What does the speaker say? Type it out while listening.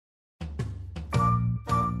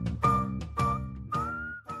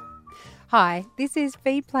Hi, this is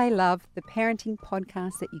Feed, Play, Love, the parenting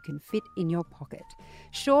podcast that you can fit in your pocket.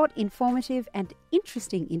 Short, informative and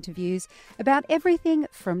interesting interviews about everything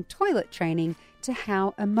from toilet training to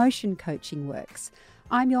how emotion coaching works.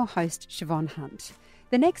 I'm your host, Siobhan Hunt.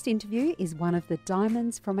 The next interview is one of the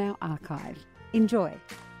diamonds from our archive. Enjoy.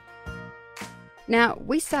 Now,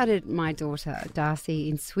 we started my daughter, Darcy,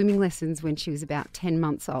 in swimming lessons when she was about 10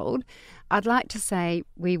 months old. I'd like to say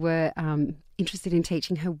we were interested in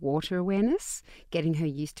teaching her water awareness, getting her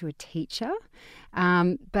used to a teacher.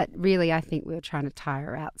 But really, I think we were trying to tire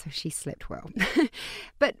her out so she slept well.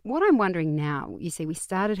 But what I'm wondering now, you see, we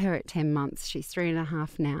started her at 10 months. She's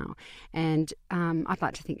 3.5 now. And I'd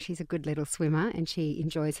like to think she's a good little swimmer and she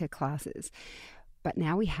enjoys her classes. But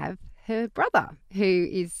now we have her brother, who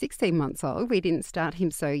is 16 months old. We didn't start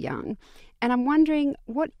him so young. And I'm wondering,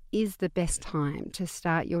 what is the best time to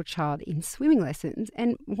start your child in swimming lessons,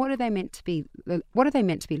 and what are they meant to be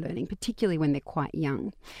learning, particularly when they're quite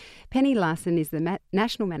young? Penny Larsen is the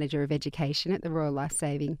National Manager of Education at the Royal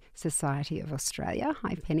Lifesaving Society of Australia.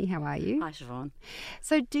 Hi Penny, how are you? Hi Siobhan.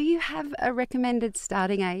 So do you have a recommended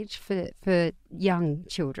starting age for young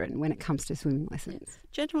children when it comes to swimming lessons?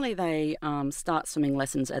 Generally they start swimming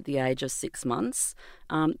lessons at the age of 6 months.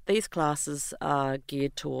 These classes are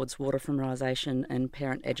geared towards water familiarisation and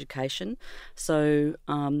parent education, so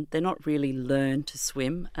they're not really learn to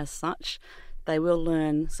swim as such. They will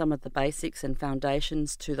learn some of the basics and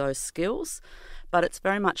foundations to those skills, but it's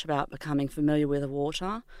very much about becoming familiar with the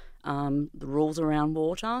water, the rules around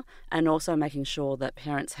water, and also making sure that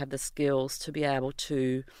parents have the skills to be able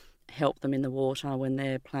to help them in the water when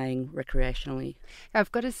they're playing recreationally. I've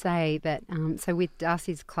got to say that, so with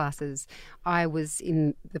Darcy's classes, I was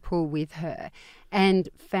in the pool with her and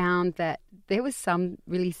found that there was some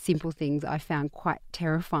really simple things I found quite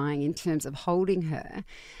terrifying in terms of holding her,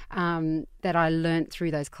 that I learnt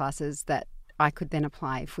through those classes that I could then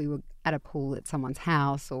apply if we were at a pool at someone's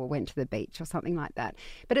house or went to the beach or something like that.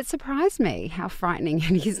 But it surprised me how frightening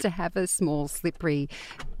it is to have a small, slippery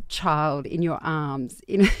child in your arms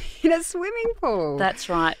in a swimming pool. That's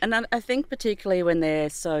right. And I think particularly when they're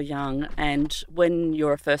so young and when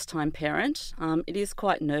you're a first-time parent, it is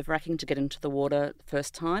quite nerve-wracking to get into the water the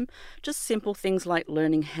first time. Just simple things like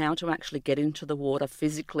learning how to actually get into the water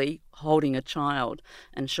physically, holding a child,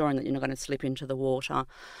 ensuring that you're not going to slip into the water,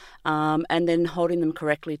 and then holding them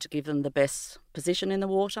correctly to give them the best position in the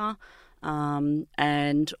water,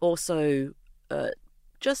 and also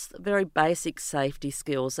just very basic safety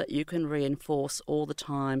skills that you can reinforce all the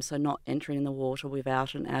time, so not entering the water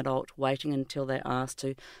without an adult, waiting until they're asked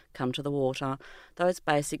to come to the water. Those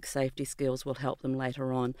basic safety skills will help them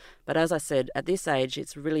later on. But as I said, at this age,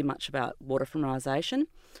 it's really much about water familiarisation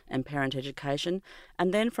and parent education.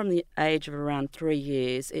 And then from the age of around 3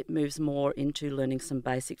 years, it moves more into learning some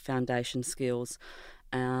basic foundation skills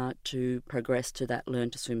to progress to that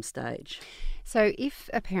learn to swim stage. So if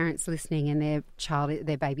a parent's listening and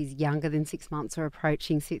their baby's younger than 6 months or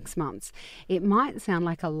approaching 6 months, it might sound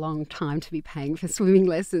like a long time to be paying for swimming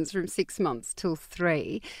lessons from 6 months till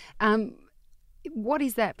 3. What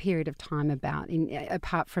is that period of time about,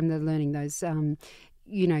 apart from the learning those,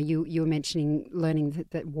 you were mentioning learning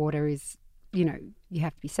that water is, you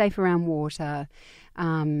have to be safe around water,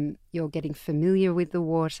 you're getting familiar with the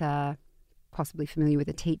water, possibly familiar with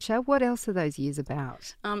a teacher. What else are those years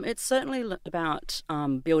about? It's certainly about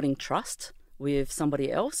building trust with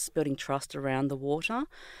somebody else, building trust around the water,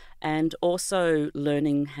 and also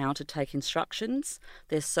learning how to take instructions.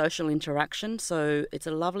 There's social interaction, so it's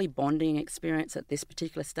a lovely bonding experience at this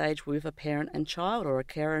particular stage with a parent and child or a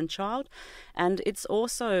carer and child. And it's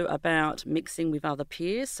also about mixing with other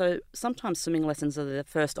peers. So sometimes swimming lessons are the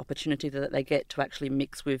first opportunity that they get to actually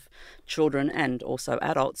mix with children and also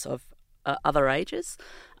adults of other ages,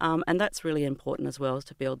 and that's really important as well,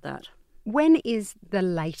 to build that. When is the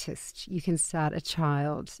latest you can start a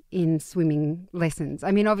child in swimming lessons?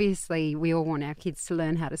 I mean, obviously we all want our kids to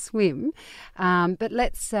learn how to swim, but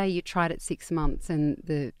let's say you tried at 6 months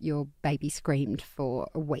and your baby screamed for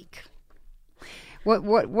a week. What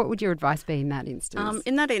would your advice be in that instance?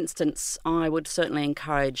 In that instance, I would certainly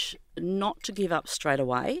encourage not to give up straight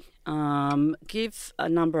away. Give a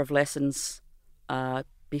number of lessons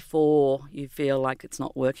before you feel like it's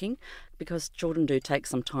not working, because children do take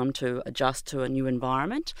some time to adjust to a new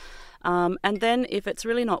environment. And then if it's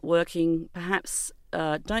really not working, perhaps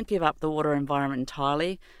don't give up the water environment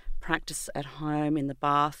entirely. Practice at home, in the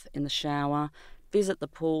bath, in the shower, visit the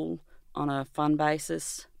pool on a fun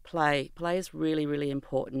basis. Play is really, really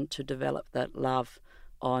important to develop that love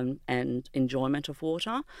on and enjoyment of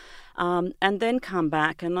water, and then come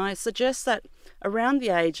back. And I suggest that around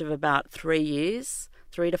the age of about 3 years,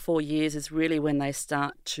 3 to 4 years is really when they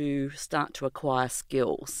start to acquire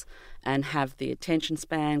skills and have the attention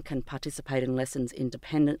span, can participate in lessons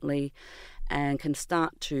independently, and can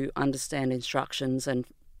start to understand instructions, and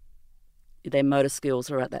their motor skills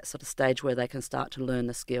are at that sort of stage where they can start to learn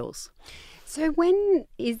the skills. So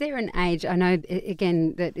is there an age, I know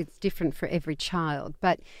again that it's different for every child,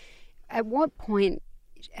 but at what point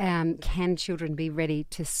can children be ready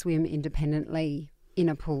to swim independently in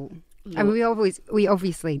a pool? I mean, we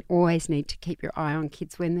obviously always need to keep your eye on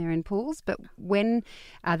kids when they're in pools, but when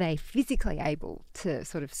are they physically able to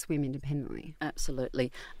sort of swim independently?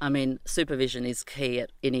 Absolutely. I mean, supervision is key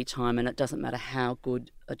at any time, and it doesn't matter how good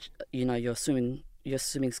your swimming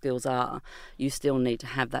skills are. You still need to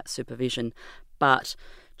have that supervision. But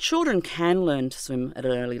children can learn to swim at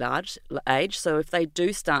an early age. So if they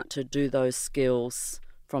do start to do those skills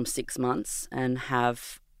from 6 months and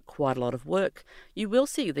have quite a lot of work, you will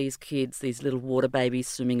see these kids, these little water babies,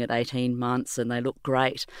 swimming at 18 months, and they look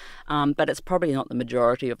great. But it's probably not the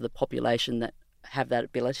majority of the population that have that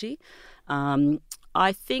ability.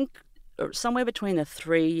 I think somewhere between the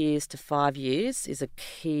 3 years to 5 years is a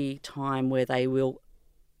key time where they will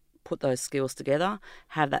put those skills together,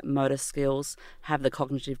 have that motor skills, have the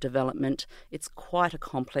cognitive development. It's quite a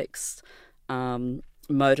complex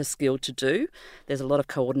motor skill to do. There's a lot of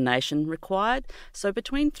coordination required. So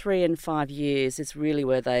between 3 and 5 years is really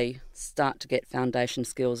where they start to get foundation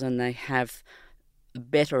skills and they have a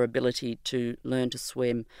better ability to learn to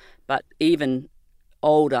swim. But even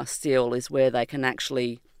older still is where they can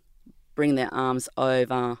actually bring their arms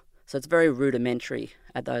over. So it's very rudimentary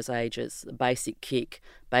at those ages, the basic kick,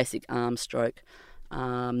 basic arm stroke.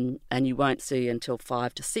 And you won't see until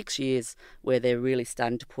 5 to 6 years where they're really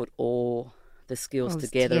starting to put all the skills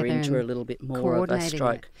together into a little bit more of a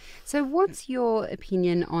stroke. So what's your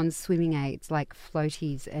opinion on swimming aids like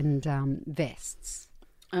floaties and vests?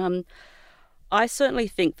 I certainly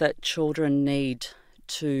think that children need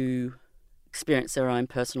to experience their own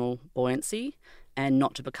personal buoyancy and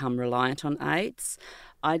not to become reliant on aids.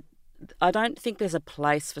 I don't think there's a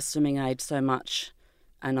place for swimming aids so much,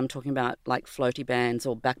 and I'm talking about like floaty bands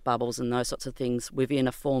or back bubbles and those sorts of things within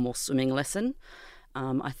a formal swimming lesson.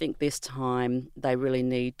 I think this time they really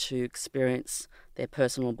need to experience their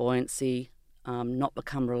personal buoyancy, not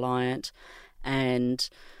become reliant, and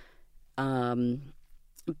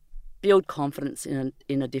build confidence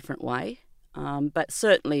in a different way. But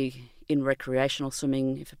certainly in recreational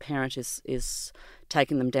swimming, if a parent is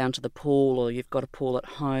taking them down to the pool or you've got a pool at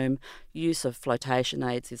home, use of flotation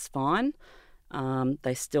aids is fine.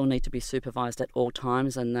 They still need to be supervised at all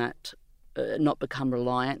times, and that not become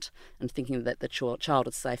reliant and thinking that the child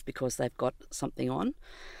is safe because they've got something on.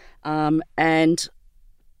 That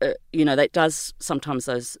does, sometimes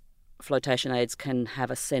those flotation aids can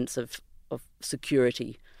have a sense of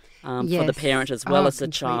security for the parent as well as the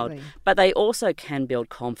child. But they also can build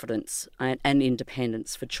confidence and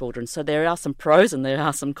independence for children. So there are some pros and there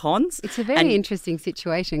are some cons. It's a very interesting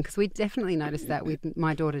situation because we definitely noticed that with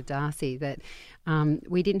my daughter Darcy, that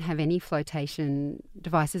we didn't have any flotation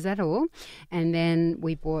devices at all. And then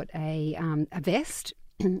we bought a vest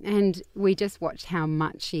and we just watched how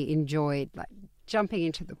much she enjoyed jumping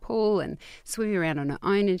into the pool and swimming around on her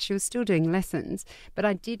own, and she was still doing lessons. But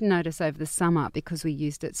I did notice over the summer, because we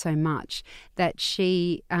used it so much, that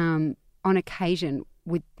she, on occasion,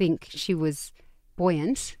 would think she was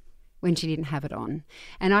buoyant when she didn't have it on.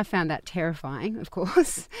 And I found that terrifying, of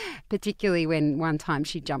course, particularly when one time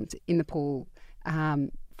she jumped in the pool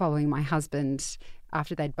following my husband.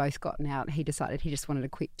 After they'd both gotten out, he decided he just wanted a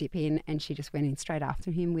quick dip in, and she just went in straight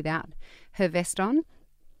after him without her vest on.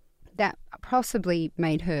 That possibly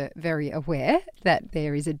made her very aware that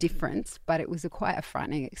there is a difference, but it was quite a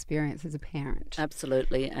frightening experience as a parent.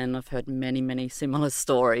 Absolutely, and I've heard many, many similar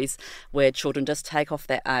stories where children just take off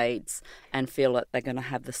their aids and feel that they're going to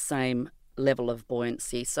have the same level of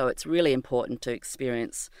buoyancy. So it's really important to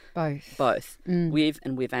experience both with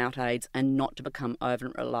and without aids, and not to become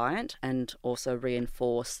over-reliant, and also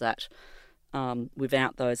reinforce that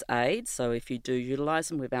without those aids. So if you do utilise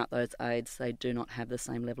them without those aids, they do not have the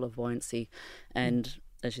same level of buoyancy. And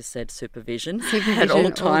as you said, supervision at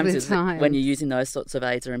all times when you're using those sorts of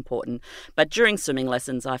aids are important. But during swimming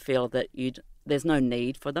lessons, I feel that there's no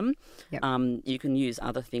need for them. Yep. You can use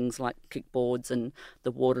other things like kickboards and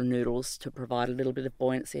the water noodles to provide a little bit of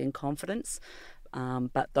buoyancy and confidence.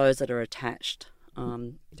 But those that are attached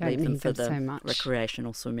leave them for the so much.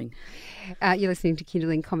 recreational swimming. You're listening to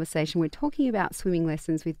Kindling Conversation. We're talking about swimming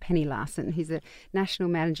lessons with Penny Larsen, who's a National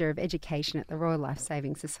Manager of Education at the Royal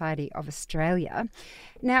Lifesaving Society of Australia.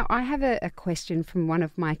 Now, I have a question from one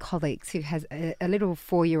of my colleagues who has a little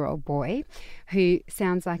 4-year-old boy who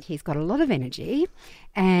sounds like he's got a lot of energy,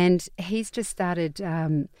 and he's just started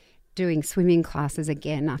doing swimming classes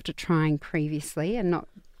again after trying previously and not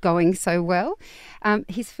going so well.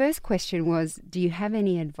 His first question was, do you have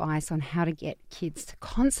any advice on how to get kids to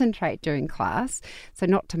concentrate during class, so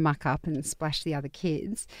not to muck up and splash the other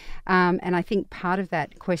kids? And I think part of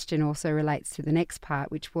that question also relates to the next part,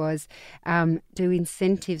 which was, do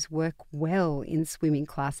incentives work well in swimming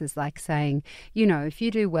classes, like saying, you know, if you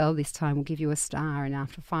do well this time, we'll give you a star, and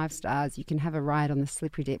after 5 stars, you can have a ride on the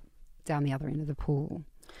slippery dip down the other end of the pool?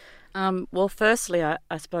 Well, firstly, I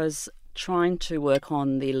suppose trying to work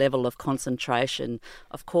on the level of concentration.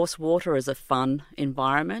 Of course, water is a fun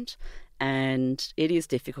environment, and it is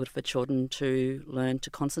difficult for children to learn to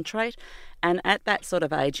concentrate. And at that sort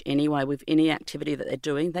of age anyway, with any activity that they're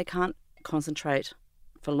doing, they can't concentrate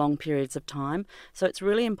for long periods of time. So it's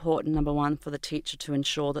really important, number one, for the teacher to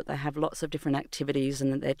ensure that they have lots of different activities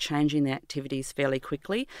and that they're changing the activities fairly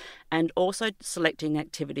quickly, and also selecting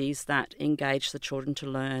activities that engage the children to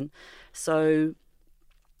learn. So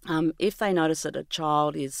if they notice that a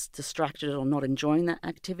child is distracted or not enjoying that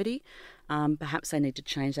activity, perhaps they need to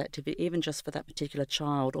change that activity even just for that particular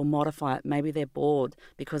child, or modify it. Maybe they're bored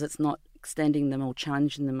because it's not extending them or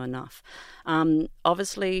challenging them enough.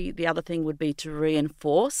 Obviously, the other thing would be to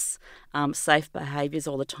reinforce safe behaviours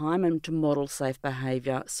all the time and to model safe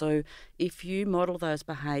behaviour. So if you model those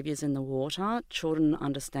behaviours in the water, children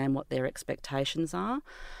understand what their expectations are,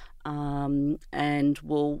 and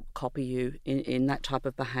will copy you in that type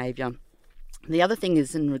of behaviour. The other thing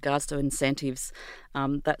is in regards to incentives.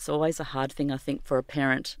 That's always a hard thing, I think, for a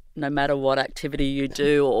parent, no matter what activity you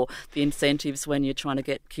do, or the incentives when you're trying to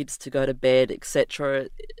get kids to go to bed, etc.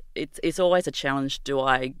 It's always a challenge. Do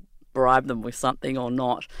I bribe them with something or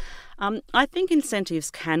not? I think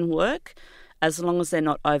incentives can work as long as they're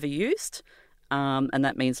not overused, and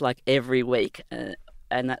that means like every week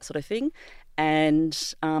and that sort of thing. And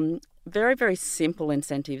very, very simple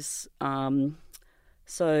incentives.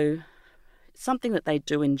 So something that they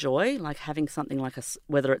do enjoy, like having something like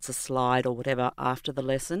whether it's a slide or whatever after the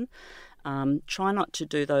lesson. Try not to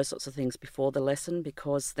do those sorts of things before the lesson,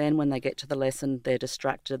 because then when they get to the lesson, they're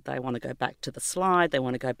distracted. They want to go back to the slide. They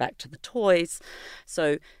want to go back to the toys.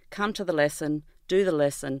 So come to the lesson, do the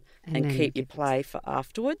lesson, and keep your play for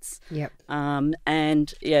afterwards. Yep.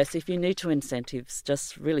 And yes, if you need to incentives,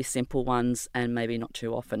 just really simple ones and maybe not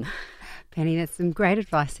too often. Penny, that's some great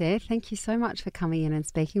advice there. Thank you so much for coming in and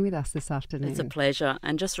speaking with us this afternoon. It's a pleasure.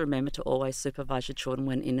 And just remember to always supervise your children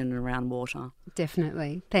when in and around water.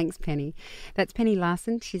 Definitely. Thanks, Penny. That's Penny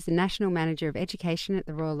Larsen. She's the National Manager of Education at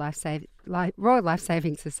the Royal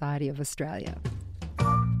Lifesaving Society of Australia.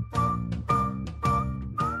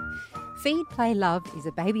 Feed, Play, Love is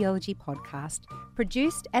a babyology podcast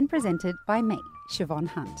produced and presented by me, Siobhan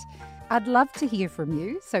Hunt. I'd love to hear from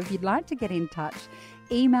you, so if you'd like to get in touch,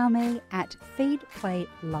 email me at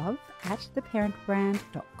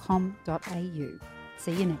feedplaylove@theparentbrand.com.au.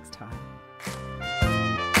 See you next time.